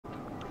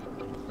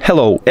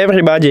Hello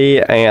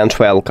everybody and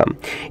welcome.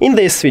 In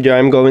this video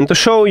I'm going to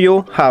show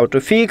you how to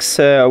fix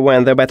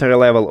when the battery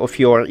level of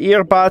your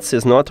earbuds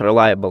is not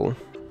reliable.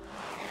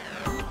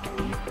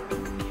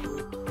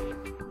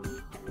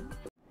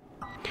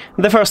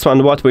 The first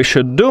one what we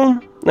should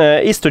do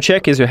is to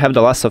check if you have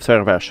the last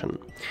software version.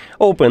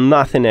 Open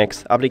Nothing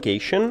X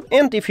application,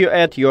 and if you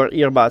add your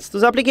earbuds to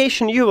the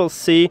application you will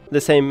see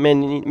the same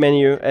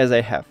menu as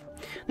I have.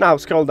 Now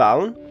scroll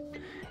down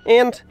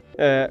and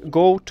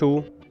go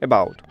to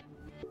About.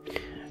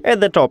 At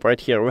the top right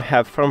here we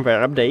have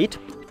firmware update,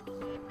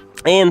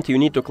 and you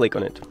need to click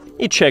on it.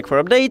 It checked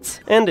for updates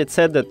and it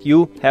said that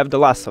you have the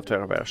last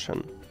software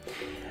version.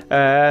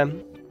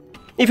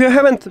 If you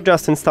haven't,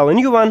 just install a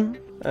new one.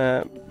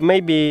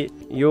 Maybe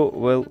you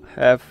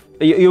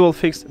will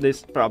fix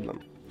this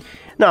problem.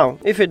 Now,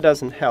 if it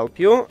doesn't help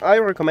you, I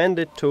recommend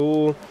it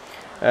to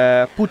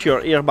put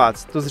your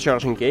earbuds to the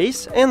charging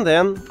case and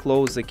then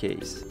close the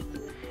case.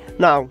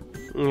 Now,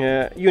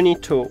 you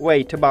need to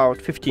wait about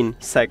 15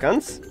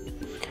 seconds.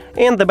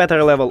 And the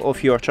battery level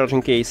of your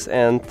charging case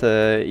and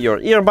your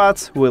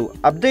earbuds will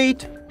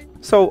update.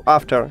 So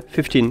after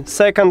 15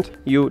 seconds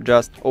you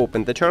just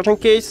open the charging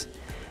case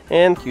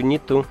and you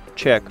need to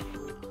check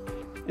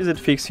is it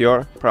fix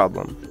your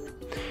problem.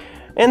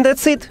 And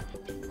that's it.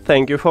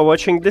 Thank you for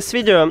watching this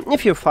video.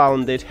 If you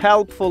found it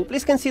helpful,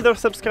 please consider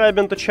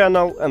subscribing to the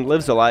channel and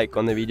leave the like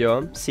on the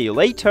video. See you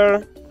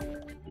later.